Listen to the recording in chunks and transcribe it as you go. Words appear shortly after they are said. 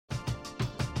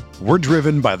We're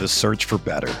driven by the search for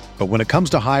better. But when it comes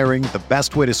to hiring, the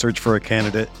best way to search for a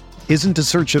candidate isn't to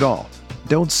search at all.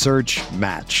 Don't search,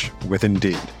 match with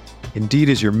Indeed. Indeed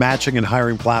is your matching and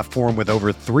hiring platform with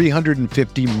over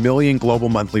 350 million global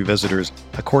monthly visitors,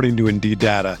 according to Indeed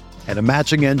data, and a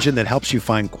matching engine that helps you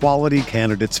find quality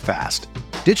candidates fast.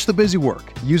 Ditch the busy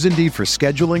work. Use Indeed for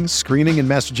scheduling, screening, and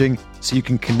messaging so you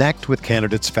can connect with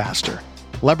candidates faster.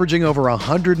 Leveraging over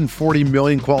 140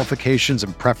 million qualifications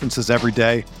and preferences every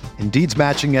day, Indeed's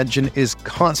matching engine is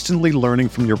constantly learning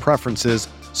from your preferences,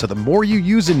 so the more you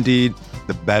use Indeed,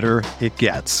 the better it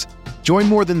gets. Join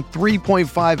more than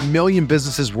 3.5 million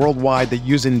businesses worldwide that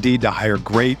use Indeed to hire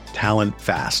great talent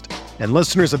fast. And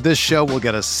listeners of this show will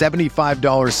get a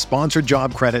 $75 sponsored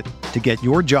job credit to get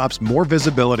your jobs more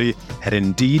visibility at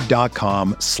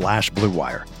Indeed.com/Blue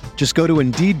Wire. Just go to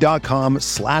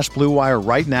Indeed.com/Blue Wire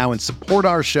right now and support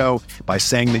our show by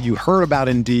saying that you heard about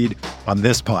Indeed on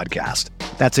this podcast.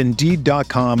 That's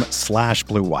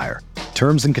Indeed.com/Blue Wire.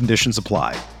 Terms and conditions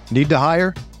apply. Need to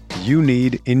hire? You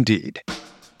need Indeed.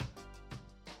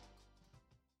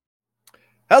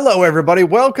 Hello, everybody.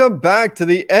 Welcome back to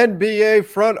the NBA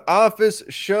Front Office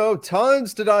Show.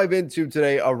 Tons to dive into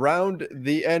today around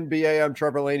the NBA. I'm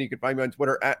Trevor Lane. You can find me on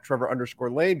Twitter at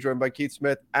Trevor_Lane, joined by Keith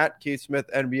Smith at Keith Smith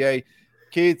NBA.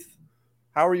 Keith,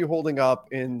 how are you holding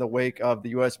up in the wake of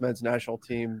the U.S. men's national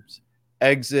team's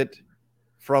exit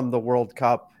from the World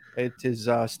Cup? It is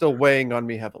still weighing on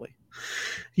me heavily.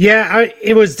 Yeah,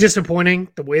 it was disappointing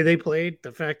the way they played.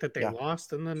 The fact that they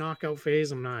lost in the knockout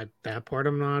phase, I'm not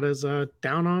as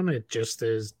down on. It just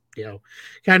is,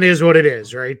 kind of is what it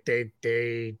is, right?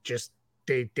 They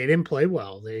didn't play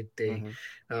well. They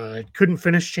couldn't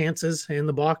finish chances in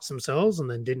the box themselves, and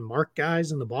then didn't mark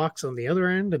guys in the box on the other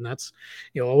end, and that's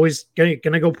always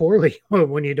gonna go poorly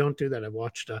when you don't do that. I've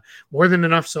watched more than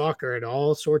enough soccer at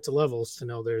all sorts of levels to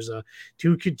know there's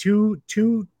two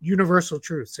universal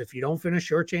truths. If you don't finish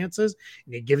your chances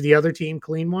and you give the other team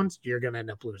clean ones, you're gonna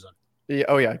end up losing. Yeah,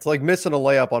 oh yeah, it's like missing a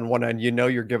layup on one end.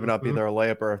 You're giving up either a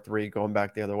layup or a three going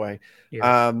back the other way.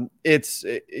 Yeah.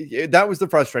 That was the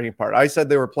frustrating part. I said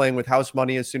they were playing with house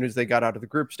money as soon as they got out of the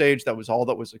group stage. That was all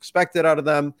that was expected out of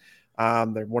them.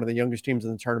 They're one of the youngest teams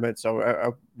in the tournament, so I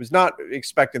was not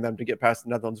expecting them to get past the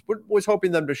Netherlands. Was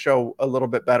hoping them to show a little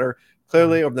bit better.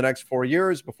 Clearly, over the next 4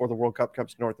 years before the World Cup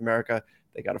comes to North America,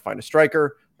 they got to find a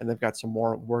striker, and they've got some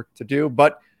more work to do.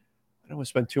 But I don't want to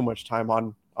spend too much time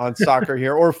on soccer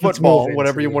here, or football,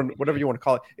 whatever you want to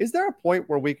call it. Is there a point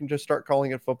where we can just start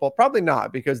calling it football? Probably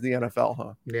not, because the NFL,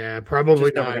 huh? Yeah,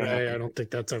 probably not. I don't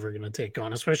think that's ever going to take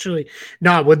on, especially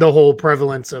not with the whole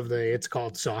prevalence of it's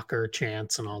called soccer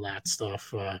chants and all that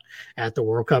stuff at the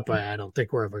World Cup. I don't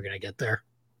think we're ever going to get there.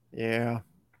 Yeah.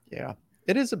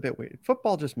 It is a bit weird.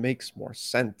 Football just makes more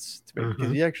sense to me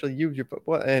because you actually use your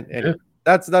football. And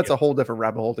that's a whole different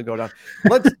rabbit hole to go down.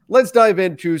 Let's dive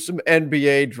into some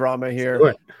NBA drama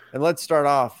here. And let's start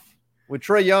off with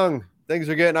Trae Young. Things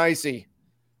are getting icy.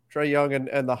 Trae Young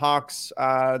and the Hawks,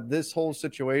 this whole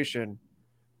situation,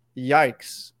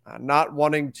 yikes. Not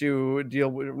wanting to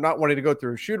go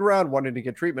through a shoot around, wanting to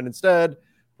get treatment instead,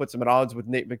 puts him at odds with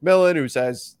Nate McMillan, who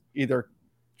says either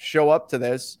show up to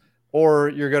this or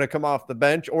you're going to come off the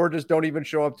bench, or just don't even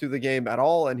show up to the game at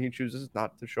all. And he chooses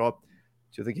not to show up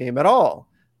to the game at all.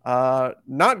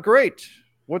 Not great.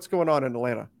 What's going on in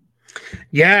Atlanta?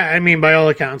 Yeah, I mean, by all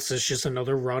accounts, it's just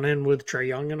another run-in with Trae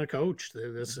Young and a coach.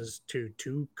 This is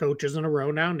two coaches in a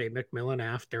row now. Nate McMillan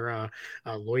after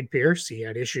Lloyd Pierce. He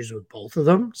had issues with both of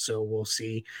them, so we'll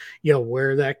see,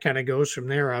 where that kind of goes from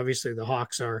there. Obviously, the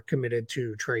Hawks are committed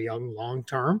to Trae Young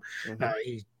long-term.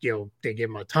 They give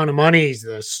him a ton of money. He's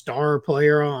the star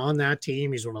player on that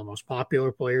team. He's one of the most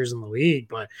popular players in the league.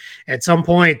 But at some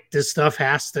point, this stuff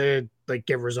has to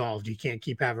get resolved. You can't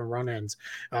keep having run-ins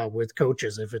with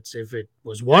coaches. If it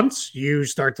was once, you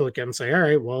start to look at it and say, all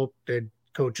right, well, the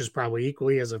coach is probably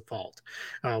equally as at fault.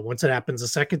 Once it happens a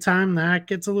second time, that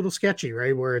gets a little sketchy,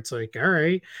 right? Where it's like, all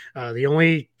right, the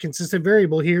only consistent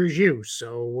variable here is you.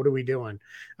 So what are we doing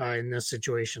in this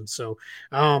situation? So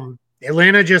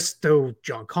Atlanta just, though,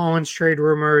 John Collins trade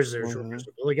rumors, there's rumors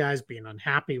of other guys being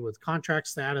unhappy with contract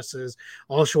statuses,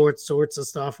 all sorts of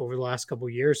stuff over the last couple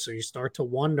of years. So you start to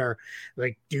wonder,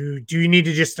 do you need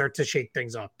to just start to shake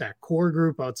things up? That core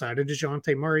group outside of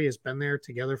DeJounte Murray has been there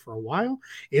together for a while.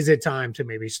 Is it time to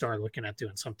maybe start looking at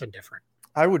doing something different?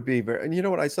 I would be and you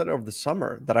know what I said over the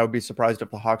summer, that I would be surprised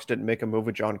if the Hawks didn't make a move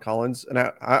with John Collins. And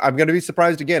I'm going to be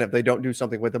surprised again if they don't do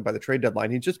something with him by the trade deadline.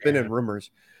 He's just been in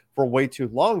rumors for way too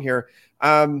long here.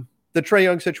 The Trae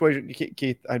Young situation,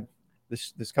 Keith,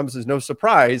 this comes as no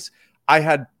surprise. I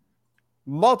had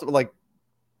multiple,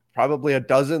 probably a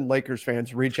dozen Lakers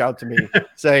fans reach out to me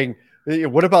saying,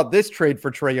 what about this trade for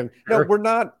Trae Young? Sure.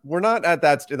 No, we're not at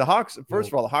that. The Hawks, first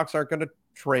of all, the Hawks aren't going to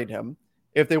trade him.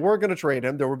 If they were going to trade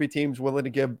him, there would be teams willing to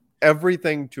give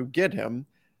everything to get him.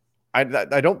 I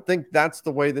don't think that's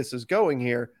the way this is going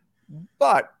here,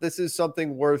 but this is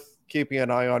something worth keeping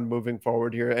an eye on moving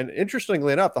forward here. And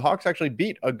interestingly enough, the Hawks actually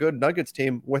beat a good Nuggets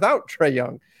team without Trae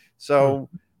Young. So,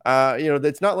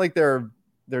 it's not like they're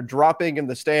dropping in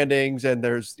the standings and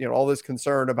there's, all this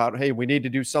concern about, hey, we need to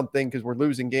do something because we're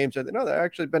losing games. No, they've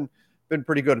actually been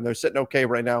pretty good, and they're sitting okay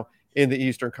right now in the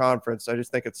Eastern Conference. I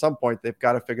just think at some point they've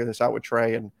got to figure this out with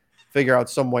Trae and figure out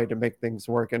some way to make things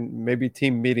work. And maybe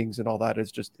team meetings and all that is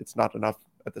just, it's not enough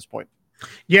at this point.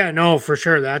 Yeah, no, for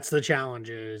sure. That's the challenge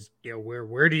is,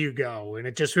 where do you go? And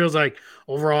it just feels like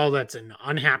overall that's an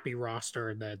unhappy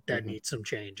roster that needs some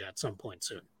change at some point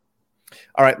soon.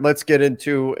 All right, let's get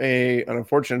into an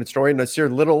unfortunate story. Nasir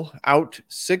Little out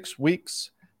 6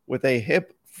 weeks with a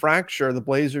hip fracture. The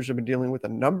Blazers have been dealing with a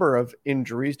number of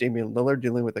injuries. Damian Lillard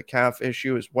dealing with a calf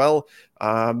issue as well.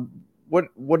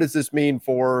 What does this mean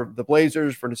for the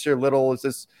Blazers, for Nasir Little? Is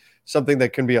this something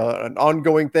that can be an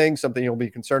ongoing thing, something you'll be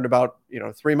concerned about,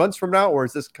 3 months from now? Or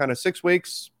is this kind of 6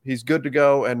 weeks, he's good to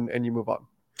go, and you move on?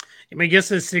 I guess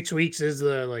the 6 weeks is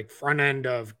the front end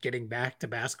of getting back to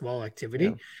basketball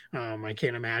activity. Yeah. I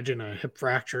can't imagine a hip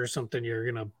fracture or something you're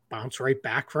going to bounce right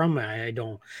back from. I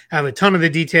don't have a ton of the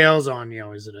details on,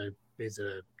 is it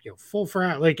a full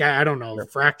fracture? I don't know. Sure.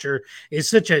 Fracture is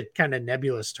such a kind of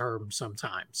nebulous term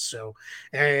sometimes. So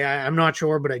I'm not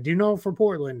sure, but I do know for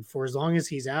Portland, for as long as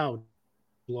he's out,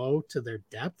 blow to their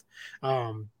depth.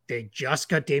 They just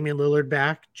got Damian Lillard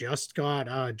back, just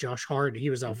got Josh Hart. He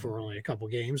was out for only a couple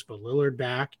games, but Lillard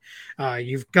back.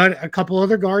 You've got a couple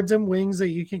other guards and wings that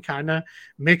you can kind of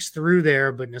mix through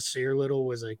there, but Nasir Little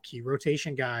was a key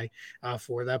rotation guy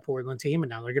for that Portland team, and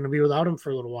now they're going to be without him for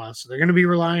a little while. So they're going to be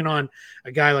relying on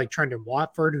a guy like Trendon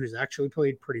Watford, who's actually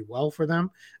played pretty well for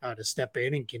them, to step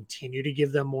in and continue to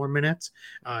give them more minutes.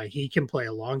 He can play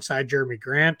alongside Jeremy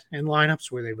Grant in lineups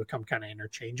where they become kind of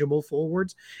interchangeable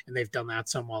forwards, and they've done that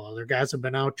some while other guys have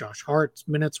been out. Josh Hart's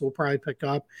minutes will probably pick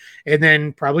up, and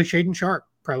then probably Shaedon Sharpe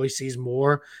probably sees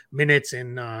more minutes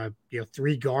in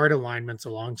 3 guard alignments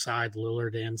alongside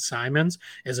Lillard and Simons,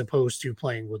 as opposed to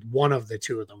playing with one of the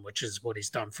two of them, which is what he's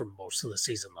done for most of the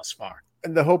season thus far.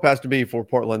 And the hope has to be for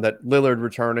Portland that Lillard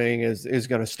returning is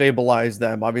going to stabilize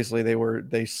them. Obviously,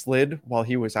 they slid while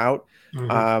he was out.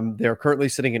 Mm-hmm. They're currently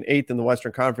sitting in 8th in the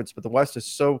Western Conference, but the West is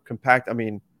so compact. I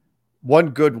mean, one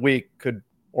good week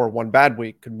or one bad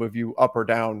week could move you up or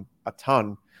down a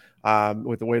ton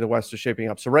with the way the West is shaping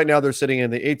up. So right now they're sitting in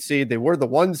the 8th seed. They were the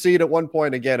 1 seed at one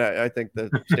point. Again, I think the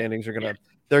standings are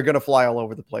they're gonna fly all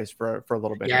over the place for a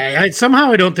little bit. Yeah,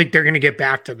 somehow I don't think they're gonna get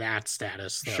back to that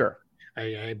status, though. Sure.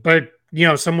 But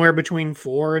somewhere between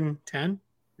 4 and 10,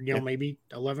 maybe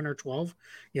 11 or 12.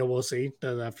 We'll see.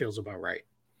 That feels about right.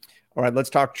 All right, let's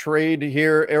talk trade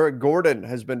here. Eric Gordon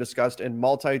has been discussed in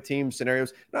multi-team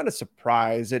scenarios. Not a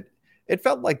surprise. It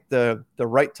felt like the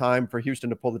right time for Houston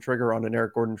to pull the trigger on an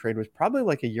Eric Gordon trade was probably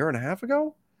like a year and a half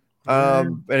ago.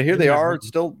 And here they are.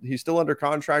 He's still under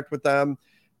contract with them.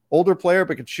 Older player,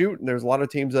 but could shoot. And there's a lot of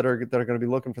teams that are going to be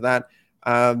looking for that.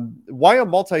 Why a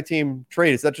multi-team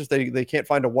trade? Is that just they can't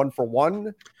find a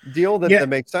 1-for-1 deal that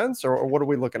makes sense, or what are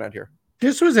we looking at here?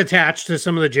 This was attached to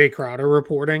some of the Jay Crowder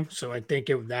reporting, so I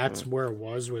think that's where it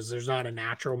was there's not a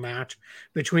natural match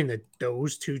between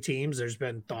those two teams. There's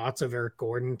been thoughts of Eric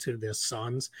Gordon to the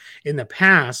Suns in the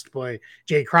past, but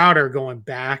Jay Crowder going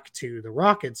back to the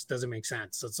Rockets doesn't make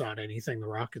sense. That's not anything the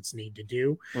Rockets need to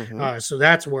do. Mm-hmm. So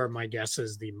that's where my guess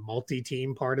is the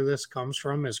multi-team part of this comes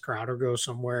from, as Crowder goes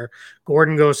somewhere,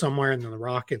 Gordon goes somewhere, and then the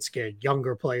Rockets get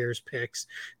younger players, picks,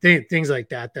 things like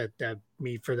that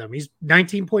meet for them. He's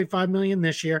 $19.5 million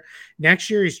this year. Next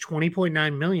year he's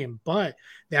 $20.9 million, but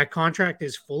that contract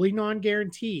is fully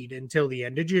non-guaranteed until the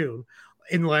end of June,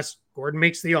 unless Gordon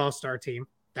makes the All-Star team.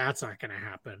 That's not going to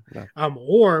happen. No.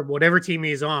 Or whatever team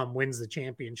he's on wins the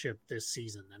championship this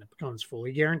season, then it becomes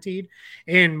fully guaranteed.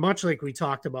 And much like we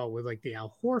talked about with the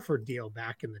Al Horford deal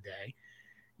back in the day,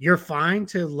 you're fine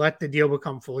to let the deal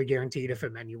become fully guaranteed if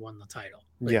it meant you won the title.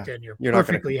 Then you're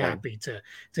perfectly happy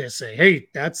to say, hey,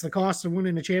 that's the cost of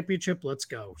winning a championship. Let's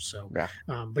go. So,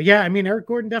 but Eric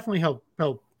Gordon definitely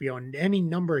helped any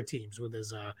number of teams with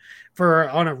his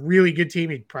on a really good team.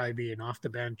 He'd probably be an off the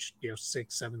bench, 6th,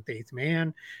 7th, 8th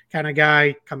man kind of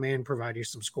guy, come in, provide you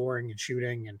some scoring and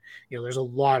shooting. And, there's a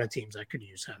lot of teams that could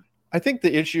use him. I think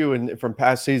the issue from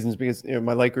past seasons, because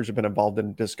my Lakers have been involved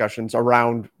in discussions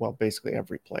around, well, basically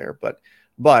every player, but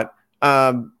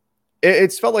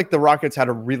it's felt like the Rockets had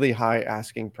a really high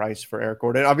asking price for Eric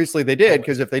Gordon. Obviously they did,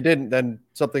 because if they didn't, then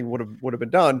something would have been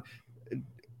done.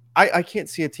 I can't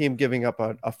see a team giving up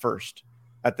a first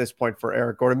at this point for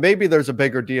Eric Gordon. Maybe there's a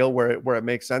bigger deal where it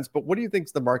makes sense, but what do you think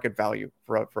is the market value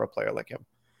for a player like him?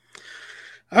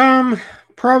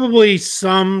 Probably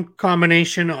some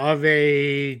combination of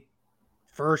a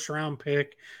first round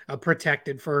pick, a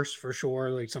protected first for sure,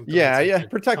 like something. Yeah,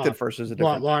 protected first is a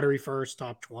different lottery first,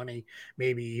 top 20,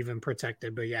 maybe even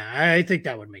protected. But yeah, I think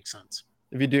that would make sense.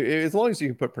 If you do, as long as you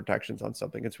can put protections on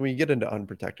something, it's when you get into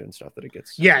unprotected and stuff that it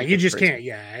gets. Yeah, you just crazy. Can't.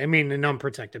 Yeah, I mean, an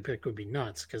unprotected pick would be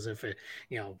nuts, because if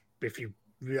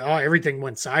everything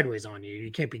went sideways on you,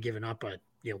 you can't be giving up a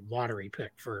lottery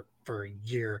pick for a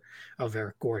year of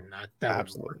Eric Gordon. That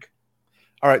would work.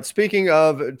 All right. Speaking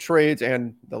of trades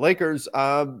and the Lakers,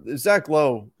 Zach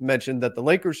Lowe mentioned that the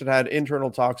Lakers had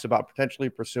internal talks about potentially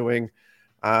pursuing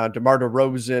DeMar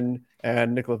DeRozan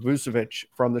and Nikola Vucevic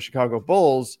from the Chicago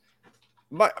Bulls.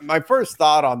 My first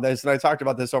thought on this, and I talked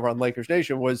about this over on Lakers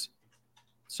Nation, was,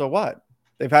 so what?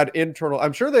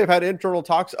 I'm sure they've had internal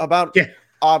talks about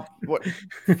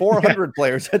 400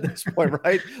 players at this point,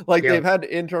 right? Like they've had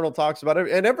internal talks about it,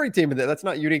 and every team, that's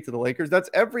not unique to the Lakers. That's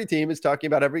every team is talking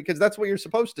about because that's what you're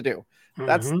supposed to do. Mm-hmm.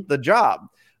 That's the job.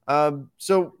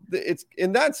 So it's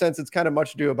in that sense, it's kind of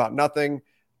much ado about nothing.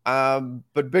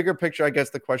 But bigger picture, I guess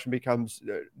the question becomes,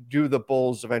 do the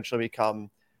Bulls eventually become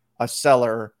a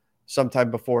seller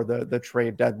sometime before the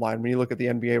trade deadline? When you look at the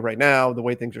NBA right now, the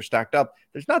way things are stacked up,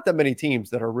 there's not that many teams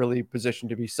that are really positioned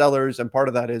to be sellers. And part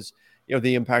of that is,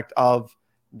 the impact of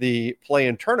the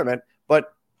play-in tournament.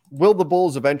 But will the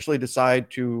Bulls eventually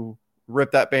decide to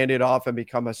rip that Band-Aid off and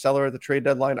become a seller at the trade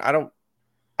deadline? I don't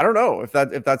know if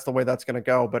that's the way that's going to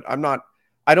go, but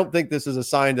I don't think this is a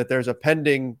sign that there's a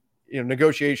pending,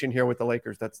 negotiation here with the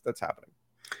Lakers that's happening.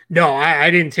 No, I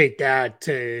didn't take that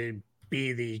to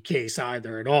be the case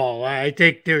either at all. I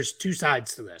think there's two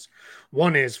sides to this.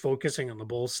 One is focusing on the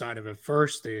Bulls side of it.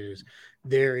 First is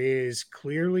there is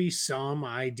clearly some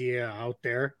idea out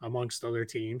there amongst other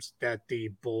teams that the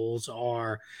Bulls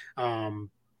are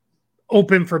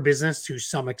open for business to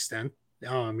some extent.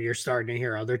 You're starting to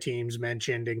hear other teams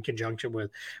mentioned in conjunction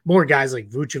with more guys like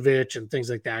Vucevic and things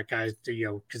like that, guys,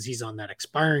 because he's on that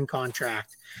expiring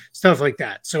contract, stuff like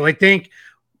that. So I think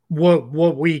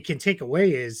what we can take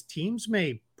away is teams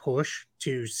may push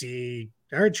to see,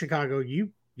 all right, Chicago, you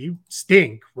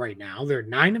stink right now. They're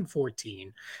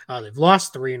 9-14. They've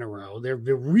lost 3 in a row. They're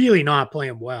really not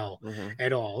playing well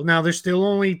at all. Now they're still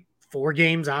only 4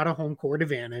 games out of home court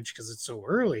advantage because it's so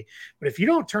early. But if you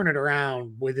don't turn it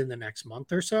around within the next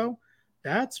month or so,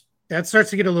 that starts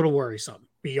to get a little worrisome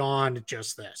beyond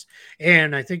just this.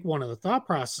 And I think one of the thought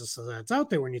processes that's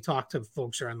out there when you talk to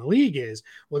folks around the league is,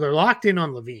 well, they're locked in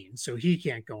on Levine, so he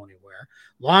can't go anywhere.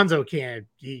 Lonzo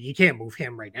you can't move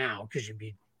him right now because you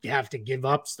have to give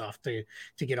up stuff to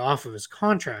get off of his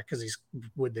contract because he's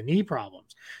with the knee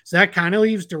problems. So that kind of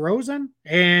leaves DeRozan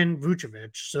and Vucevic.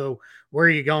 So where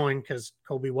are you going? Because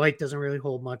Kobe White doesn't really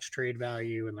hold much trade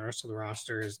value, and the rest of the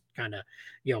roster is kind of,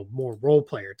 more role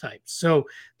player types. So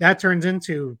that turns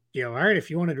into, all right, if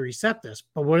you wanted to reset this.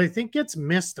 But what I think gets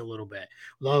missed a little bit,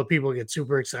 a lot of people get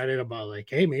super excited about, like,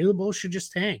 hey, maybe the Bulls should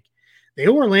just tank. They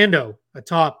owe Orlando a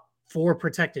top 4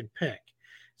 protected pick.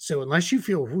 So unless you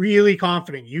feel really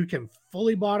confident you can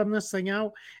fully bottom this thing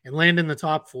out and land in the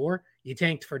top 4, you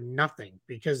tanked for nothing,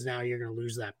 because now you're going to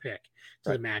lose that pick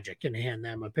to the Magic and hand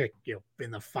them a pick,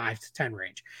 in the 5 to 10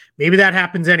 range. Maybe that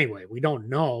happens anyway. We don't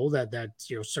know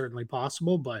that's certainly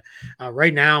possible, but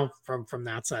right now from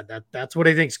that side, that's what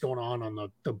I think is going on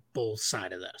the Bulls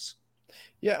side of this.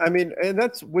 Yeah, I mean, and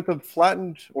that's with the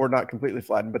flattened, or not completely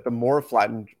flattened, but the more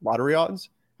flattened lottery odds.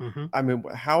 Mm-hmm. I mean,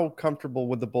 how comfortable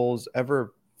would the Bulls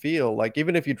ever feel? Like,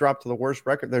 even if you drop to the worst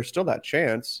record, there's still that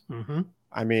chance. Mm-hmm.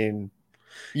 I mean,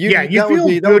 you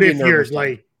feel good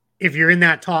if you're in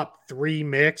that top 3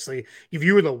 mix. Like, if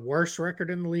you were the worst record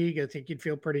in the league, I think you'd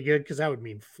feel pretty good, because that would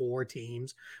mean 4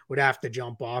 teams would have to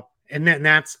jump up, and then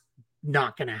that's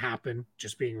not going to happen,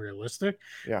 just being realistic.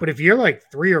 Yeah. But if you're like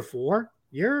 3 or 4,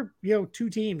 you're 2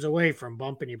 teams away from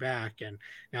bumping you back, and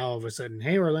now all of a sudden,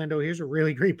 hey, Orlando, here's a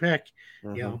really great pick.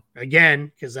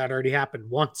 Again, because that already happened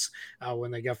once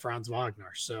when they got Franz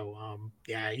Wagner. So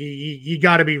you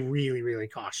got to be really, really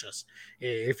cautious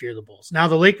if you're the Bulls. Now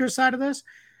the Lakers side of this,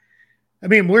 I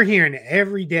mean, we're hearing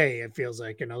every day, it feels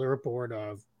like, another report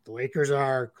of the Lakers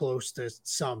are close to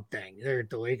something.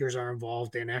 The Lakers are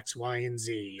involved in X, Y, and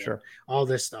Z, and all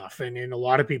this stuff. And a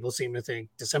lot of people seem to think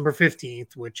December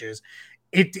 15th, which is,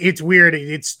 it's weird.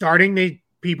 It's starting to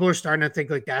people are starting to think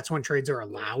like that's when trades are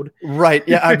allowed. Right.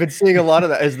 Yeah. I've been seeing a lot of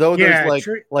that as though Yeah, there's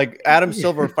like Adam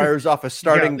Silver fires off a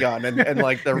starting gun and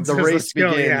like the race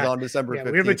begins on December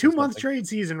 15th. We have a 2-month trade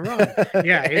season run.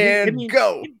 Yeah. I mean,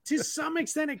 go. To some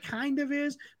extent, it kind of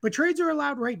is, but trades are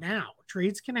allowed right now.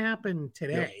 Trades can happen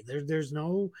today. Yep. There's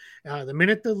no, the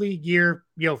minute the league year,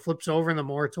 flips over and the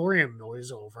moratorium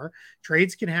is over,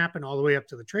 trades can happen all the way up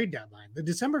to the trade deadline. The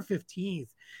December 15th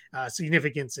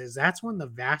significance is that's when the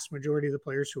vast majority of the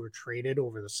players who are traded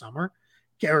over the summer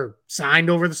or signed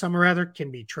over the summer rather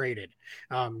can be traded.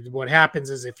 What happens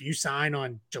is if you sign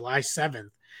on July 7th,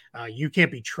 you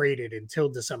can't be traded until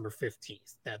December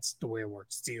 15th. That's the way it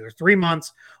works. It's either 3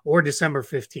 months or December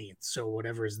 15th. So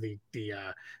whatever is the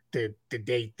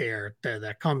date there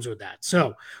that comes with that.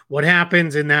 So what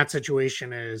happens in that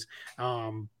situation is,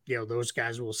 those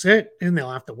guys will sit and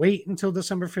they'll have to wait until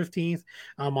December 15th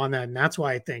on that. And that's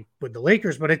why I think with the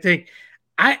Lakers, but I think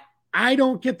I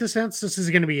don't get the sense this is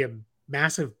going to be a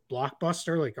massive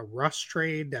blockbuster, like a Russ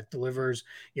trade that delivers,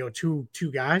 two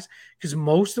guys, because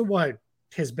most of what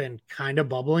has been kind of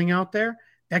bubbling out there,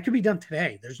 that could be done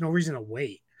today. There's no reason to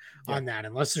wait on that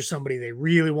unless there's somebody they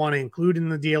really want to include in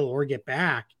the deal or get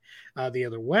back the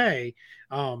other way.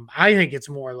 I think it's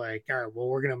more like, all right, well,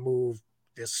 we're going to move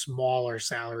this smaller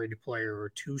salaried player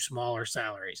or two smaller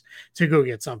salaries to go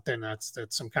get something that's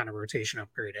some kind of rotation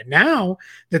upgrade. And now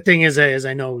the thing is, as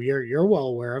I know you're well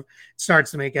aware of, it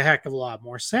starts to make a heck of a lot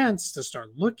more sense to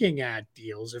start looking at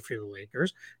deals if you're the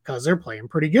Lakers, because they're playing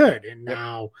pretty good. And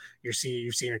now you've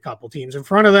seen a couple teams in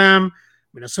front of them.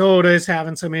 Minnesota is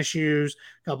having some issues.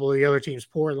 A couple of the other teams,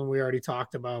 Portland, we already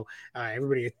talked about.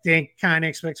 Everybody, I think, kind of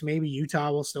expects maybe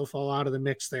Utah will still fall out of the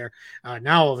mix there.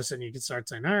 Now, all of a sudden, you can start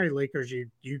saying, all right, Lakers,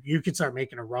 you can start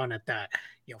making a run at that,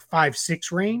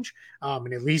 5-6 range,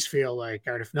 and at least feel like,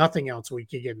 all right, if nothing else, we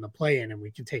could get in the play-in and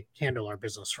we can handle our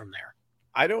business from there.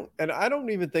 I don't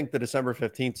even think the December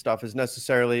 15th stuff is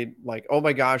necessarily like, oh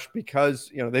my gosh, because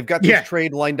they've got this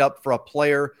trade lined up for a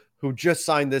player who just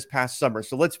signed this past summer.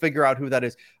 So let's figure out who that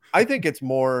is. I think it's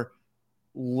more,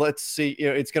 let's see,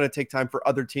 it's going to take time for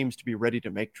other teams to be ready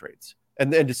to make trades.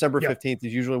 And then December 15th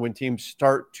is usually when teams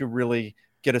start to really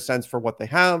get a sense for what they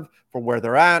have, for where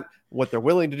they're at, what they're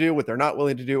willing to do, what they're not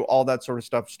willing to do. All that sort of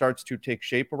stuff starts to take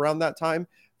shape around that time.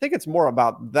 I think it's more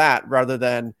about that rather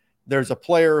than there's a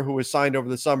player who was signed over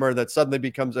the summer that suddenly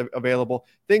becomes available.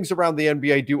 Things around the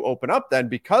NBA do open up then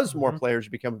because more players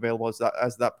become available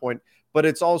as that point. But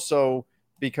it's also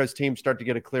because teams start to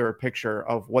get a clearer picture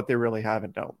of what they really have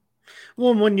and don't.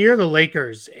 Well, when you're the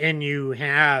Lakers and you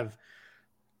have,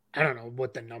 I don't know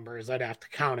what the number is, I'd have to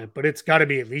count it, but it's got to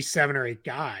be at least 7 or 8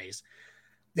 guys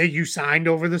that you signed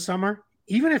over the summer,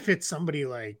 even if it's somebody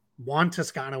like Juan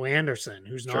Toscano Anderson,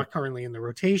 who's not currently in the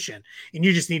rotation, and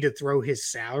you just need to throw his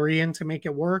salary in to make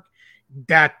it work,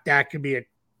 that could be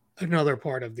another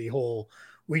part of the whole,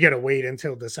 we got to wait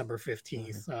until December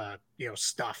 15th,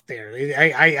 stuff there.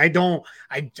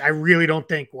 I really don't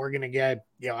think we're going to get,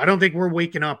 I don't think we're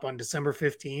waking up on December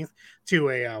 15th to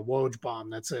a Woj bomb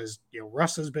that says,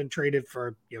 Russ has been traded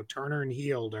for, Turner and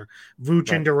Hield or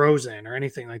Vooch and DeRozan or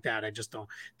anything like that. I just don't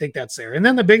think that's there. And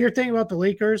then the bigger thing about the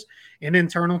Lakers and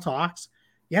internal talks,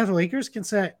 the Lakers can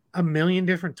set a million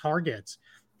different targets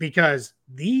because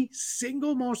the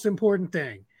single most important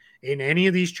thing in any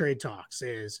of these trade talks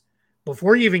is,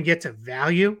 before you even get to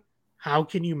value, how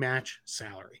can you match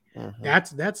salary?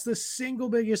 That's the single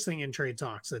biggest thing in trade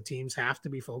talks that teams have to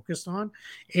be focused on.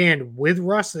 And with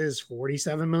Russ's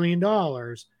 $47 million,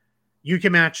 you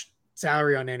can match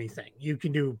salary on anything. You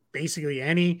can do basically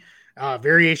any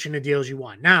variation of deals you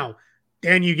want. Now,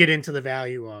 then you get into the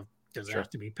value of, does it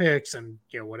have to be picks and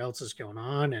what else is going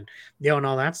on and and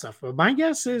all that stuff. But my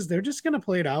guess is they're just going to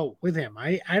play it out with him.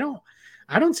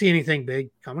 I don't see anything big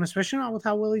coming, especially not with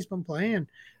how well he's been playing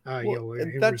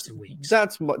in recent weeks.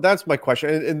 That's my question.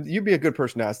 And you'd be a good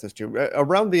person to ask this too.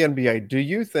 Around the NBA, do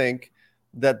you think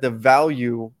that the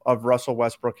value of Russell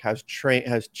Westbrook has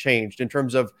changed in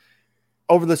terms of,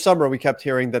 over the summer, we kept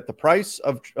hearing that the price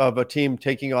of a team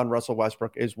taking on Russell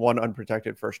Westbrook is one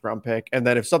unprotected first-round pick. And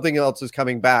then if something else is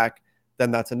coming back,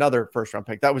 then that's another first-round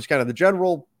pick. That was kind of the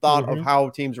general thought of how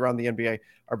teams around the NBA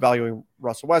are valuing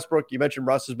Russell Westbrook. You mentioned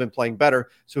Russ has been playing better.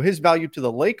 So his value to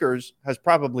the Lakers has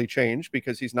probably changed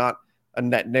because he's not a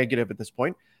net negative at this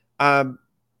point.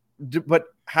 But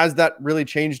has that really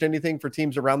changed anything for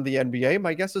teams around the NBA?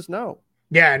 My guess is no.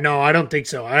 Yeah, no, I don't think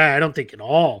so. I don't think at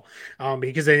all,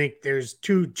 because I think there's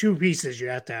two pieces you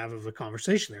have to have of the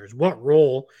conversation. There's what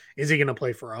role is he going to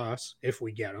play for us if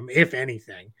we get him, if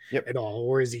anything at all,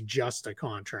 or is he just a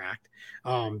contract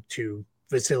to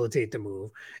facilitate the move.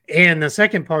 And the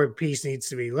second piece needs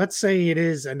to be, let's say it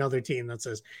is another team that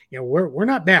says, we're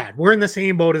not bad. We're in the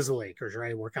same boat as the Lakers,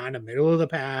 right? We're kind of middle of the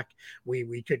pack.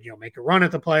 We could, make a run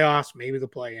at the playoffs, maybe the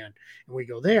play in, and we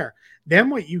go there. Then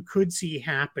what you could see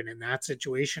happen in that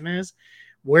situation is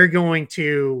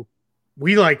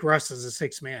we like Russ as a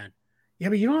sixth man. Yeah,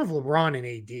 but you don't have LeBron and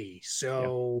AD.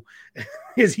 So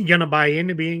is he going to buy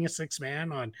into being a sixth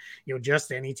man on,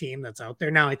 just any team that's out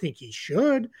there? Now, I think he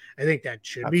should. I think that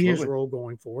should be his role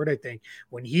going forward. I think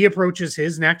when he approaches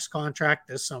his next contract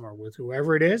this summer with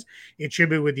whoever it is, it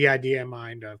should be with the idea in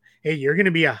mind of, hey, you're going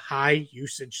to be a high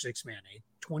usage six man, a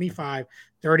 25,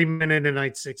 30-minute a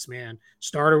night six man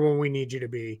starter when we need you to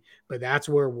be. But that's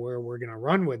where we're going to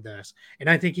run with this. And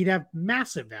I think he'd have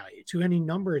massive value to any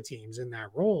number of teams in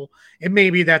that role. And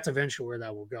maybe that's eventually where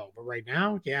that will go. But right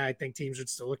now, I think teams would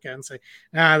still look at it and say,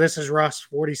 this is Russ,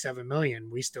 $47 million.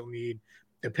 We still need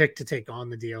the pick to take on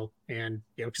the deal. And,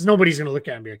 because nobody's going to look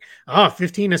at him and be like,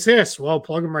 15 assists. Well,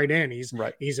 plug him right in.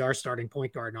 He's our starting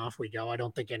point guard, and off we go. I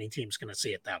don't think any team's going to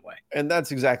see it that way. And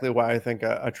that's exactly why I think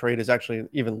a trade is actually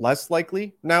even less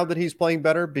likely now that he's playing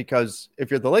better, because if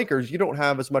you're the Lakers, you don't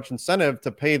have as much incentive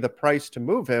to pay the price to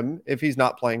move him if he's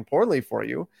not playing poorly for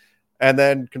you. And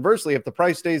then conversely, if the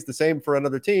price stays the same for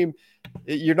another team,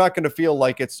 you're not going to feel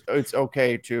like it's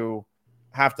okay to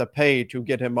have to pay to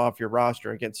get him off your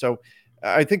roster again. So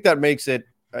I think that makes it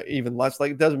even less like,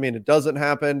 it doesn't mean it doesn't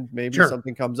happen. Maybe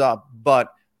something comes up,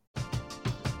 but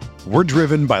we're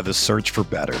driven by the search for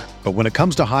better. But when it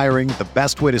comes to hiring, the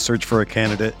best way to search for a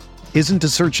candidate isn't to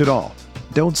search at all.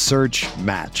 Don't search,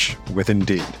 match with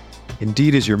Indeed.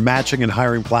 Indeed is your matching and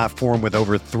hiring platform with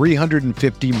over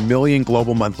 350 million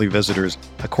global monthly visitors,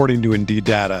 according to Indeed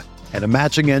data, and a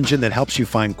matching engine that helps you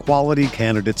find quality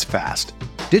candidates fast.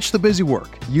 Ditch the busy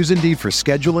work. Use Indeed for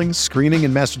scheduling, screening,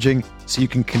 and messaging so you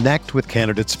can connect with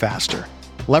candidates faster.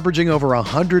 Leveraging over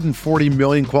 140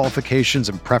 million qualifications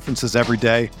and preferences every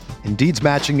day, Indeed's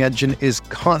matching engine is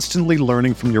constantly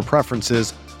learning from your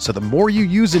preferences, so the more you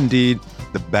use Indeed,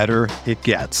 the better it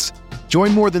gets.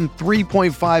 Join more than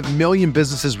 3.5 million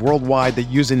businesses worldwide that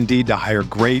use Indeed to hire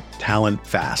great talent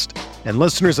fast. And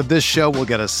listeners of this show will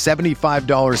get a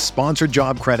 $75 sponsored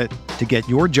job credit to get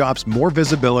your jobs more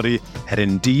visibility at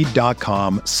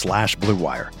Indeed.com/Blue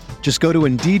Wire. Just go to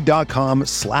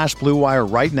Indeed.com/Blue Wire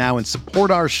right now and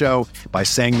support our show by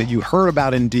saying that you heard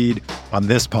about Indeed on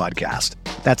this podcast.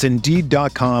 That's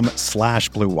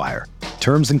Indeed.com/Blue Wire.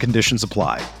 Terms and conditions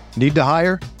apply. Need to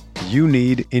hire? You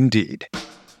need Indeed.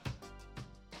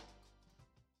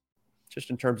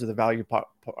 Just in terms of the value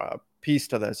piece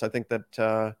to this, I think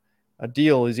that a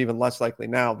deal is even less likely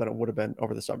now than it would have been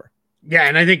over the summer. Yeah,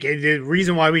 and I think the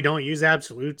reason why we don't use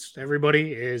absolutes,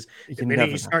 everybody, is the minute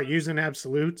you start using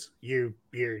absolutes, you're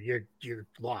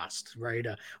lost, right?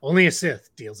 Only a Sith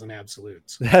deals in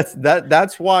absolutes.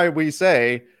 That's why we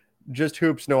say just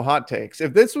hoops, no hot takes.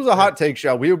 If this was a hot take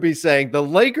show, we would be saying the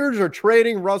Lakers are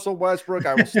trading Russell Westbrook.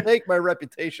 I will stake my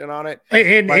reputation on it.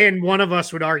 And one of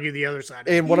us would argue the other side.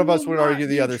 And one of us would argue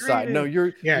the other side. No,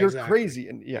 you're exactly. crazy.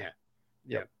 And yeah.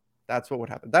 That's what would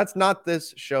happen. That's not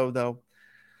this show, though.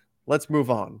 Let's move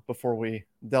on before we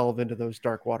delve into those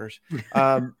dark waters.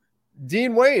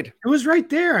 Dean Wade. It was right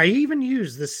there. I even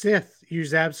used the Sith,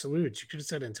 use absolutes. You could have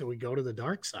said until we go to the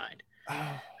dark side.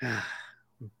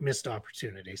 Missed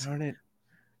opportunities. Darn it.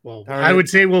 Well, I would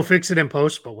say we'll fix it in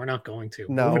post, but we're not going to.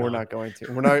 No, we're not going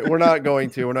to. We're not going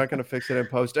to. We're not going to fix it in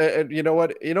post. And you know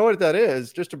what? You know what that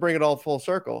is? Just to bring it all full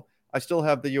circle. I still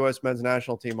have the U.S. men's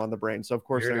national team on the brain. So, of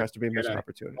course, there has to be missed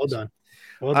opportunities.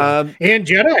 Well done. And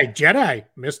Jedi,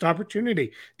 missed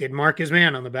opportunity. Did mark his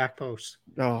man on the back post.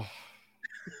 Oh.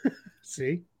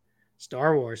 See?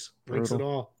 Star Wars. Links it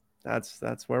all. That's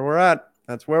where we're at.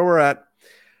 That's where we're at.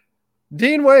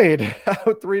 Dean Wade,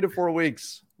 out 3 to 4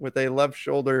 weeks with a left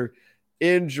shoulder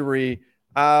injury.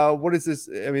 What is this?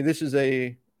 I mean, this is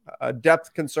a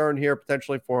depth concern here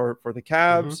potentially for the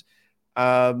Cavs.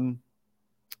 Mm-hmm.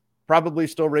 Probably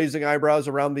still raising eyebrows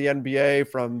around the NBA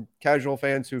from casual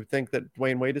fans who think that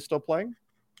Dwayne Wade is still playing.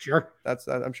 Sure.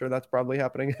 I'm sure that's probably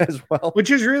happening as well.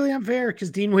 Which is really unfair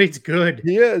because Dean Wade's good.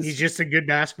 He is. He's just a good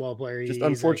basketball player. Just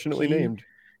unfortunately named.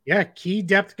 Yeah, key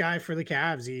depth guy for the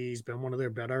Cavs. He's been one of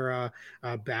their better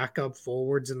backup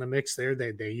forwards in the mix there.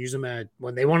 They use him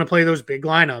when they want to play those big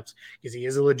lineups because he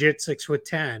is a legit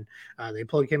 6'10". They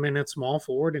plug him in at small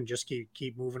forward and just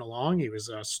keep moving along. He was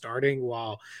starting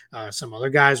while some other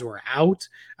guys were out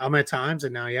at times,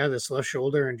 and now this left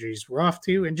shoulder injury is rough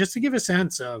too. And just to give a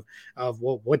sense of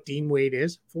what Dean Wade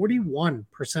is, 41%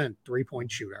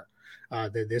 3-point shooter.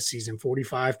 this season,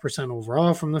 45%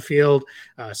 overall from the field,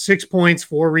 6 points,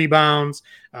 4 rebounds,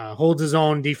 holds his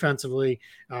own defensively,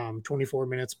 24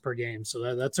 minutes per game.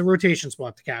 So that's a rotation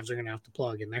spot the Cavs are going to have to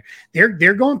plug in there.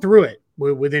 They're going through it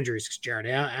with injuries. Jared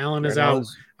Allen is out,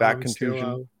 back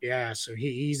contusion. Yeah, so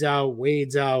he's out.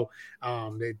 Wade's out.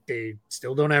 They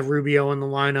still don't have Rubio in the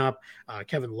lineup.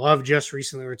 Kevin Love just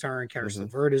recently returned. Karis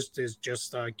LeVert is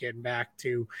just getting back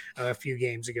to a few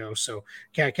games ago. So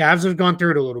Cavs have gone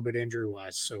through it a little bit injury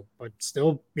wise. So, but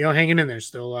still, hanging in there.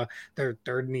 Still, they're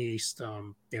third in the East.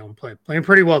 Playing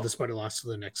pretty well despite a loss to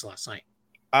the Knicks last night.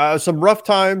 Some rough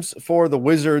times for the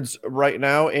Wizards right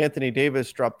now. Anthony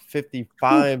Davis dropped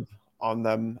 55 on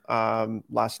them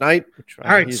last night.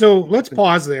 All right, so let's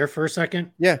pause there for a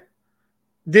second. Yeah.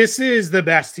 This is the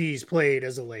best he's played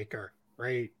as a Laker,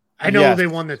 right? I know they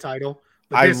won the title.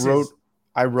 But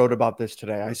I wrote about this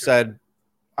today. Okay. I said,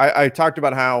 I talked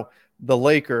about how the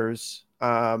Lakers,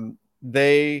 Lakers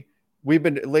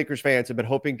fans have been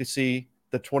hoping to see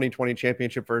the 2020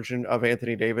 championship version of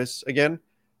Anthony Davis again,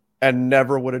 and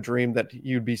never would have dreamed that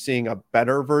you'd be seeing a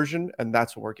better version. And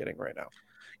that's what we're getting right now.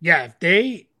 Yeah.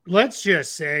 Let's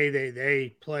just say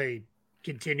they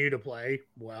continue to play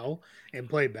well and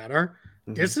play better.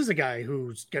 This is a guy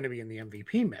who's going to be in the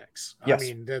MVP mix. Yes. I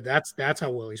mean, that's how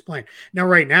well he's playing. Now,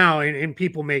 right now, and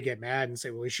people may get mad and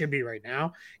say, well, he should be right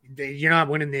now. You're not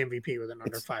winning the MVP with an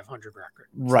under 500 record.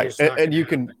 Right. And you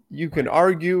can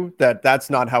argue that that's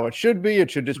not how it should be.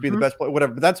 It should just be the best player,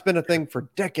 whatever. But that's been a thing for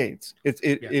decades.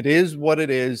 It is what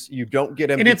it is. You don't get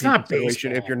MVP and it's not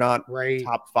consideration if you're not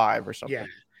top 5 or something. Yeah.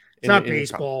 It's not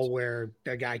baseball where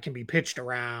a guy can be pitched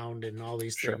around and all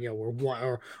these things,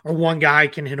 where one guy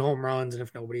can hit home runs and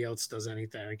if nobody else does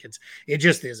anything, it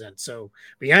just isn't. So,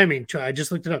 but yeah, I mean, I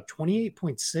just looked it up: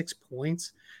 28.6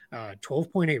 points,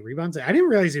 12.8 rebounds. I didn't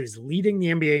realize he was leading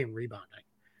the NBA in rebounding.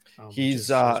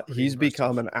 He's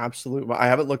become an absolute. I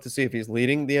haven't looked to see if he's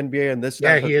leading the NBA in this. He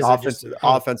is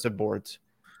offensive boards.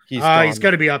 He's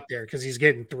got to be up there because he's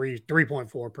getting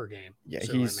 3.4 per game. Yeah,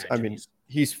 so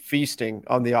he's feasting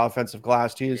on the offensive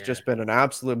glass. He has just been an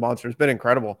absolute monster. It's been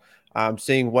incredible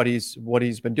seeing what he's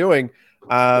been doing.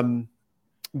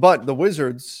 But the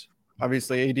Wizards,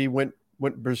 obviously, AD went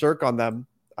berserk on them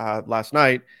last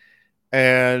night,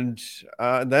 and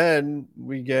then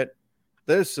we get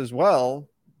this as well.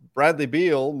 Bradley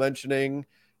Beal mentioning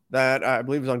that I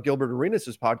believe it was on Gilbert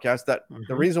Arenas' podcast that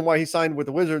the reason why he signed with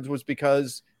the Wizards was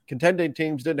because contending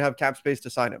teams didn't have cap space to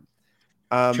sign him.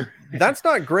 Sure. That's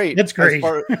not great. That's great.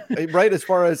 As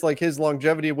far as like his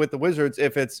longevity with the Wizards,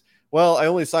 if it's, well, I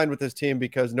only signed with this team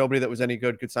because nobody that was any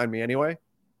good could sign me anyway.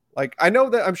 Like, I know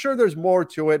that I'm sure there's more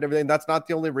to it and everything. That's not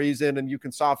the only reason. And you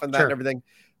can soften that and everything,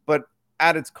 but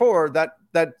at its core,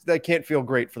 that can't feel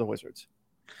great for the Wizards.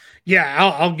 Yeah.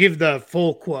 I'll give the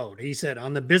full quote. He said,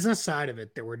 on the business side of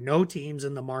it, there were no teams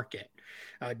in the market,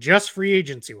 just free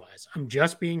agency wise. I'm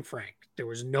just being frank. There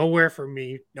was nowhere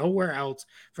else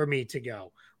for me to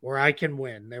go where I can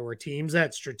win. There were teams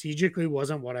that strategically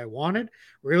wasn't what I wanted.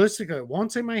 Realistically, I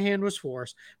won't say my hand was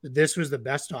forced, but this was the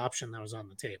best option that was on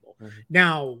the table.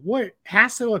 Now, what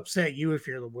has to upset you if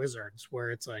you're the Wizards,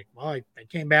 where it's like, well, I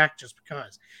came back just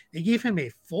because. They gave him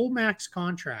a full max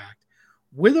contract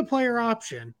with a player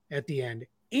option at the end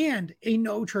and a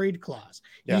no trade clause.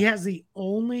 Yeah. He has the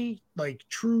only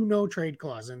true no trade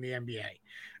clause in the NBA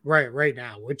right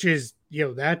now, which is,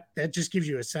 that just gives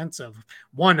you a sense of,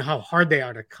 one, how hard they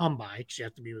are to come by, because you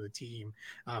have to be with a team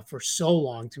for so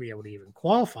long to be able to even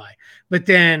qualify. But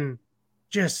then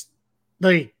just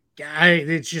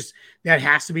it's just, that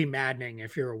has to be maddening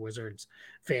if you're a Wizards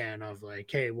fan of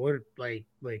hey, what,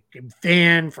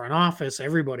 fan, front office,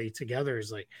 everybody together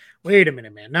is wait a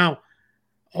minute, man. Now,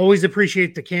 always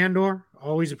appreciate the candor,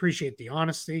 always appreciate the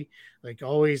honesty,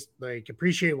 always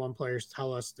appreciate when players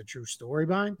tell us the true story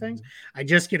behind things. I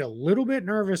just get a little bit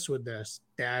nervous with this,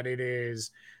 that it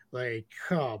is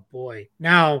oh boy.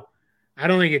 Now, I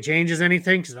don't think it changes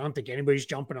anything because I don't think anybody's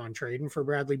jumping on trading for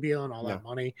Bradley Beal and all that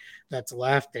money that's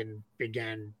left. And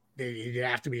again, it'd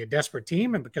have to be a desperate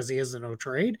team. And because he has a no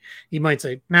trade, he might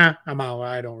say, nah, I'm out.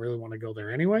 I don't really want to go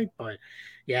there anyway. But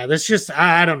yeah, that's just,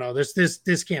 I don't know.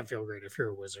 This can't feel great if you're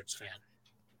a Wizards fan.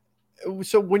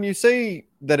 So when you say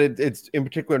that it's in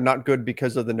particular not good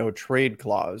because of the no trade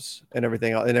clause and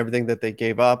everything that they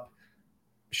gave up,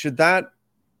 should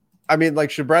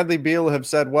Bradley Beal have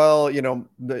said, well,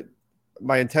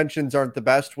 my intentions aren't the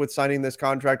best with signing this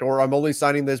contract, or I'm only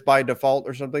signing this by default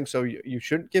or something, so you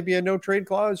shouldn't give me a no trade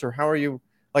clause? Or how are you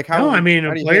how do you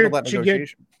handle that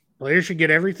negotiation? Players should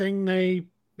get everything they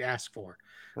ask for.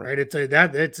 Right.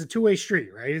 It's a two-way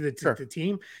street, right? The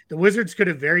team, the Wizards could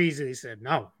have very easily said,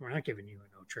 no, we're not giving you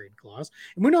a no trade clause.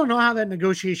 And we don't know how that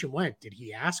negotiation went. Did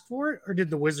he ask for it or did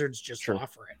the Wizards just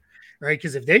offer it? Right.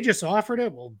 Because if they just offered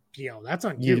it, well, that's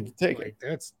on you. Take like it.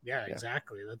 That's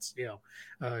exactly. That's,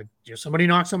 somebody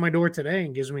knocks on my door today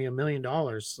and gives me $1 million.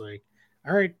 Like,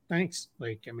 all right, thanks.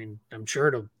 Like, I mean, I'm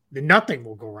sure nothing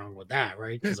will go wrong with that,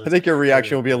 right? I think your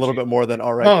reaction will be a little bit more than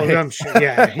all right. Oh, I'm sure.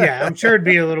 Yeah. I'm sure it'd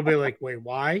be a little bit like, wait,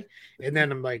 why? And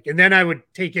then I'm like, and then I would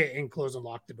take it and close and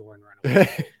lock the door and run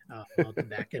away out the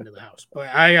back end of the house. But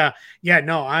I don't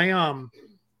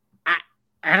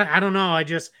know. I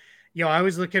just, I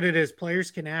always look at it as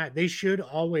players they should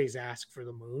always ask for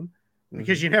the moon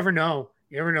because you never know.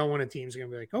 You never know when a team's going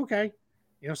to be like, okay,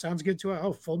 sounds good to us.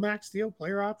 Oh, full max deal,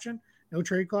 player option, no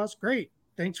trade clause. Great.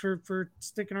 Thanks for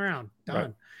sticking around.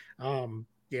 Done.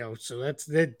 Right. So that's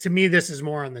to me, this is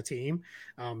more on the team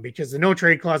because the no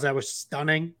trade clause, that was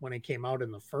stunning when it came out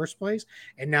in the first place.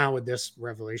 And now with this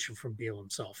revelation from Beal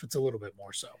himself, it's a little bit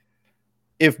more so.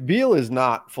 If Beal is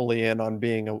not fully in on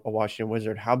being a Washington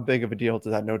Wizard, how big of a deal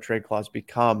does that no trade clause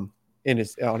become on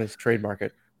his trade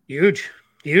market? Huge,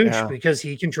 because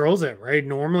he controls it, right?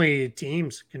 Normally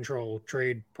teams control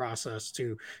trade process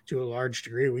to a large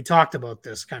degree. We talked about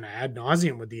this kind of ad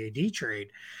nauseum with the AD trade,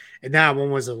 and that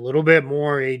one was a little bit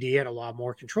more. AD had a lot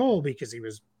more control because he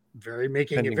was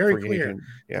making it very clear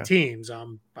to teams.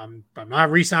 I'm not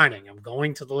re-signing. I'm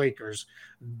going to the Lakers.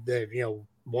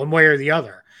 One way or the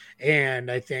other.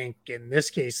 And I think in this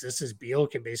case, this is Beal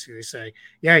can basically say,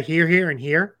 yeah, here, and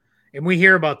here. And we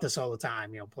hear about this all the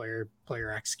time. Player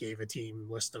X gave a team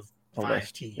list of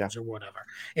 5 teams or whatever.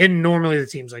 And normally the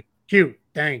team's like, cute,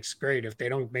 thanks, great. If they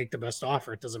don't make the best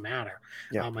offer, it doesn't matter.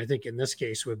 Yeah. I think in this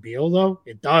case with Beal, though,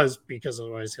 it does because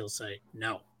otherwise he'll say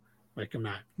no. Like, I'm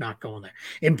not going there.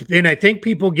 And I think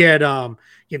people get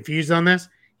confused on this.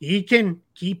 He can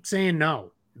keep saying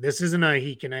no. This isn't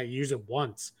he can use it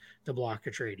once to block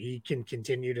a trade. He can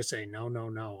continue to say no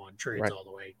on trades all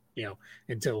the way,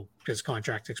 until his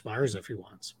contract expires if he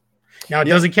wants. Now, it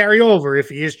doesn't carry over if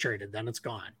he is traded, then it's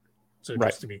gone. So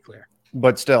just to be clear.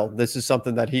 But still, this is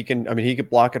something that he could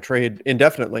block a trade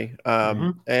indefinitely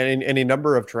and in any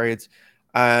number of trades.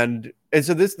 And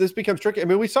so this becomes tricky. I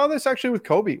mean, we saw this actually with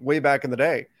Kobe way back in the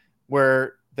day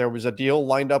where there was a deal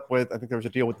lined up with, I think there was a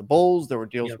deal with the Bulls. There were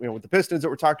deals with the Pistons that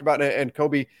were talked about. And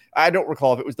Kobe, I don't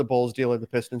recall if it was the Bulls deal or the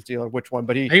Pistons deal or which one,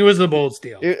 but I think it was the Bulls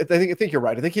deal. I think you're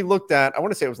right. I think he looked at, I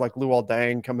want to say it was like Luol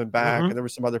Deng coming back and there were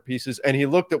some other pieces. And he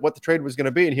looked at what the trade was going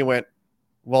to be and he went,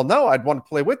 well, no, I'd want to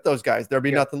play with those guys. There'd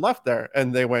be nothing left there.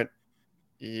 And they went,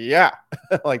 yeah,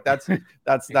 like that's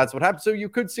what happened. So you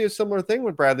could see a similar thing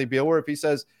with Bradley Beal where if he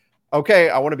says, okay,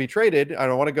 I want to be traded. I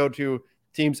don't want to go to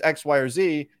teams X, Y, or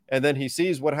Z. And then he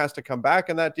sees what has to come back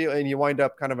in that deal. And you wind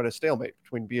up kind of at a stalemate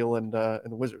between Beal and the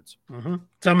Wizards.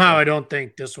 Somehow I don't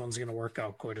think this one's going to work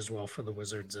out quite as well for the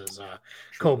Wizards as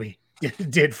Kobe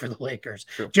did for the Lakers.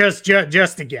 True.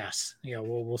 Just a guess.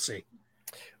 We'll see.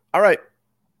 All right.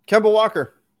 Kemba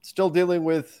Walker still dealing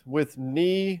with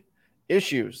knee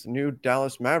issues. The new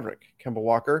Dallas Maverick, Kemba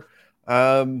Walker.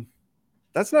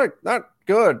 That's not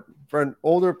good for an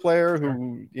older player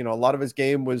who, a lot of his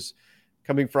game was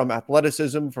coming from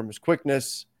athleticism, from his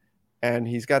quickness, and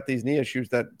he's got these knee issues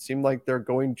that seem like they're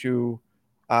going to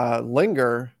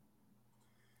linger.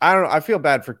 I don't know. I feel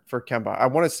bad for Kemba. I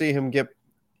want to see him get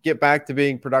back to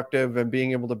being productive and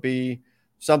being able to be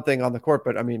something on the court.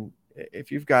 But I mean,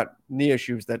 if you've got knee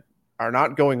issues that are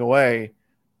not going away,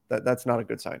 that's not a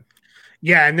good sign.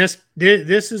 Yeah, and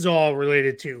this is all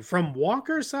related to from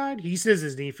Walker's side. He says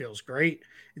his knee feels great.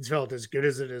 It's felt as good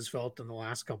as it has felt in the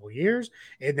last couple of years,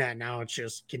 and that now it's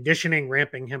just conditioning,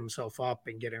 ramping himself up,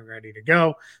 and getting ready to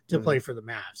go to play for the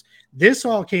Mavs. This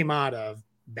all came out of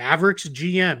Mavericks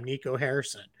GM Nico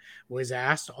Harrison was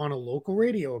asked on a local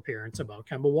radio appearance about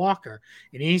Kemba Walker,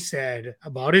 and he said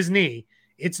about his knee,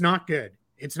 it's not good.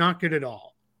 It's not good at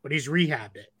all. But he's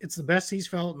rehabbed it. It's the best he's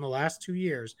felt in the last 2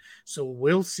 years. So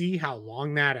we'll see how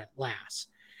long that lasts.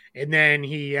 And then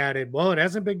he added, well, it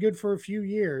hasn't been good for a few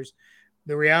years.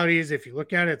 The reality is, if you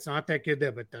look at it, it's not that good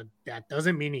there, but that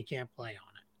doesn't mean he can't play on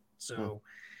it. So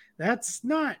that's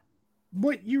not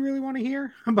what you really want to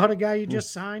hear about a guy you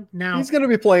just signed. Now he's going to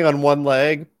be playing on one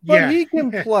leg, but he can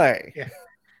play.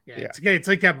 Yeah, it's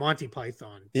like that Monty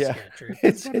Python sketch. Right?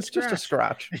 It's just a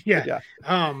scratch. Yeah.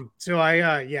 So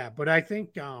but I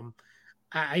think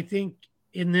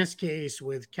in this case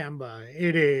with Kemba,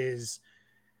 it is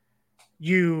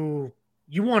you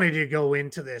you wanted to go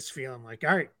into this feeling like,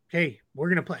 all right, hey, we're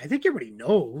going to play. I think everybody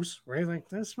knows, right? Like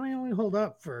this might only hold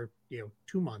up for,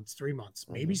 2 months, 3 months,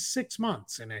 maybe 6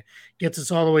 months. And it gets us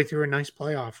all the way through a nice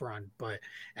playoff run. But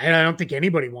I don't think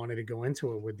anybody wanted to go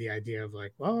into it with the idea of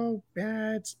like, well,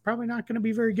 yeah, it's probably not going to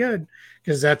be very good,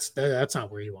 because that's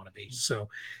not where you want to be. So,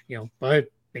 but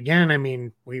again, I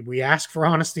mean, we ask for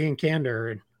honesty and candor,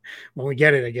 and when we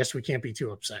get it, I guess we can't be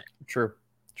too upset. True.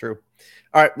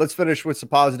 All right, let's finish with some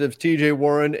positives. TJ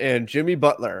Warren and Jimmy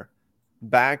Butler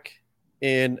back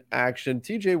in action.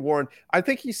 TJ Warren, I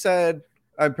think he said,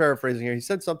 I'm paraphrasing here, he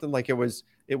said something like it was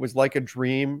like a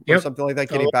dream or something like that,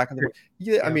 getting back on the board.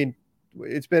 Yeah, I mean,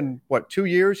 it's been 2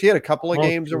 years? He had a couple of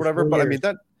games or whatever, but I mean,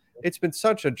 it's been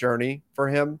such a journey for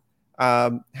him.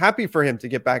 Happy for him to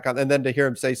get back on, and then to hear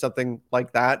him say something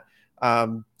like that.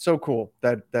 So cool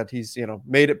that he's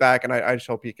made it back, and I just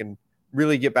hope he can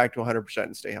really get back to 100%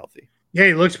 and stay healthy. Yeah,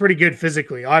 he looks pretty good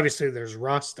physically. Obviously, there's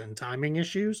rust and timing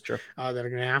issues that are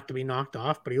going to have to be knocked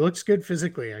off, but he looks good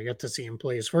physically. I got to see him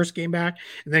play his first game back,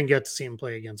 and then get to see him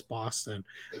play against Boston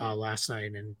last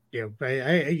night. And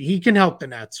he can help the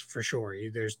Nets for sure.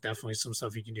 There's definitely some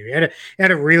stuff he can do. He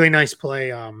had a really nice play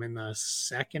in the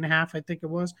second half, I think it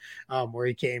was, where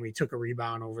he took a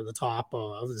rebound over the top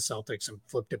of the Celtics and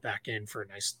flipped it back in for a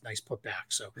nice putback.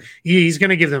 So he's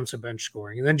going to give them some bench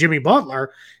scoring. And then Jimmy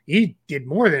Butler, he did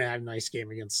more than that. Nice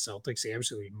game against the Celtics. He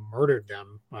absolutely murdered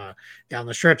them down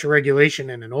the stretch of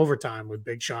regulation and in overtime with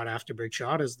big shot after big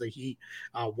shot as the Heat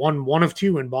won 1 of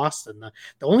 2 in Boston.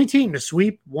 The only team to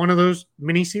sweep one of those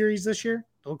mini series this year,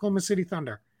 the Oklahoma City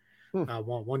Thunder.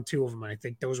 Won 2 of them. I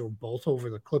think those were both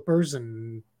over the Clippers,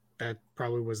 and that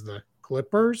probably was the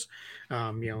Clippers,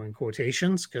 in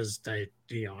quotations, because I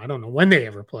don't know when they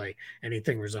ever play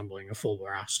anything resembling a full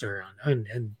roster on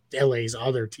LA's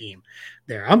other team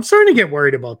there. I'm starting to get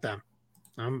worried about them.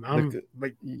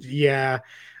 But yeah,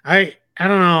 I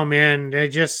don't know, man. They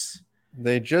just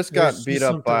got beat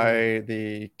up by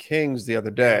the Kings the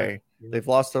other day. Yeah. They've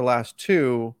lost their last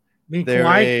 2. I mean, they're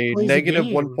a negative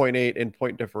 1.8 in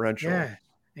point differential. Yeah,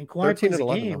 and Kawhi plays a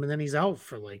game, and then he's out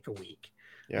for like a week.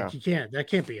 Yeah, like that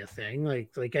can't be a thing.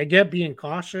 Like I get being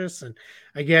cautious, and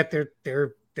I get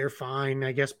they're fine,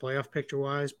 I guess, playoff picture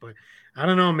wise, but I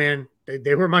don't know, man.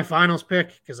 They were my finals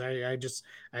pick because I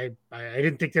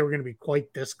didn't think they were going to be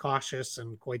quite this cautious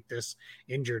and quite this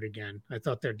injured again. I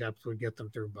thought their depth would get them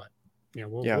through, but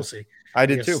we'll see. I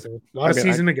did too. A lot of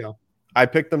season to go. I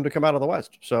picked them to come out of the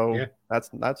West, so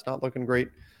that's not looking great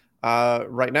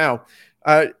right now.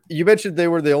 You mentioned they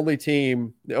were the only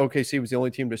team. OKC was the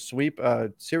only team to sweep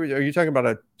a series. Are you talking about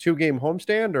a 2-game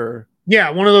homestand or? Yeah,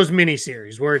 one of those mini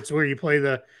series where you play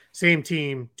the same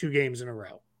team 2 games in a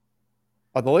row.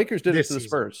 The Lakers did it to the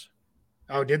Spurs.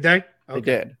 Oh, did they? Okay. They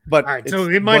did. But all right, so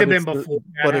it might have been before.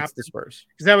 But it's the Spurs.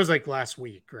 Because that was like last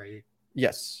week, right?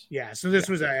 Yes. Yeah. So this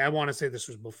was, I want to say this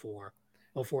was before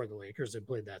the Lakers had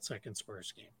played that second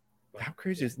Spurs game. But, how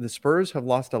crazy is it? The Spurs have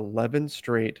lost 11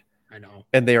 straight. I know.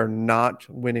 And they are not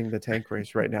winning the tank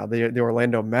race right now. The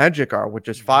Orlando Magic are, with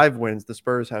just 5 wins. The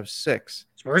Spurs have 6.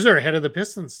 Spurs are ahead of the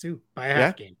Pistons too by a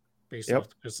half game. Based off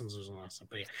the Pistons was last.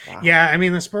 But I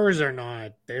mean, the Spurs are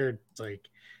not. They're like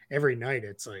every night.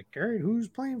 It's like, all right, who's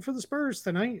playing for the Spurs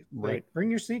tonight? Right. Like, bring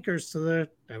your sneakers to the.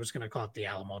 I was going to call it the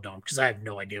Alamo Dome because I have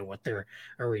no idea what their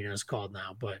arena is called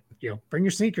now. But bring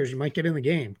your sneakers. You might get in the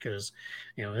game because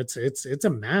it's a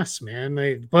mess, man.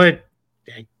 I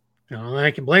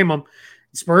can blame them.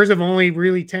 Spurs have only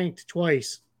really tanked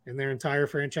twice in their entire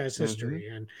franchise history.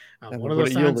 And one of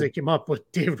those times they came up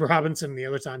with David Robinson, the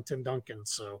other time Tim Duncan.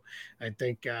 So I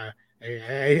think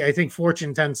I think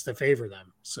fortune tends to favor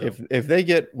them. So if they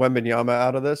get Wembanyama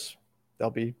out of this, they'll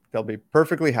be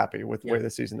perfectly happy with the way the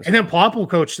season is. And then Pop will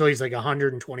coach till he's like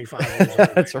 125 years old.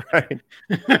 That's right.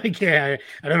 I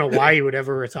don't know why he would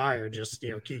ever retire. Just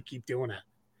keep doing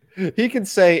it. He can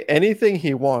say anything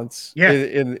he wants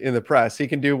in the press. He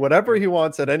can do whatever he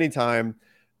wants at any time.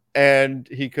 And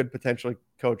he could potentially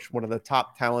coach one of the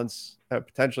top talents,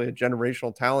 potentially a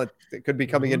generational talent that could be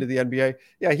coming into the NBA.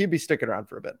 Yeah, he'd be sticking around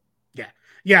for a bit.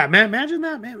 Yeah, man, imagine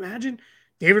that, man. Imagine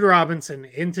David Robinson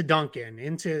into Duncan,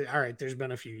 all right, there's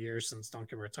been a few years since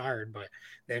Duncan retired, but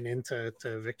then into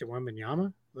Victor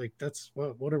Wembanyama. Like, that's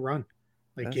what a run.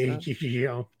 Like, that'd be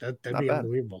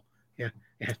unbelievable. Yeah.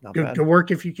 Good work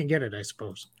if you can get it, I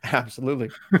suppose. Absolutely.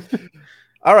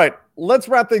 All right, let's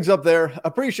wrap things up there.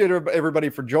 Appreciate everybody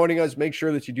for joining us. Make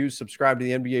sure that you do subscribe to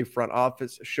the NBA Front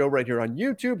Office show right here on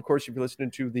YouTube. Of course, if you're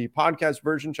listening to the podcast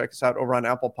version, check us out over on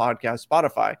Apple Podcasts,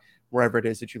 Spotify, wherever it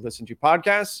is that you listen to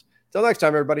podcasts. Till next time,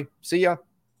 everybody. See ya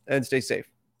and stay safe.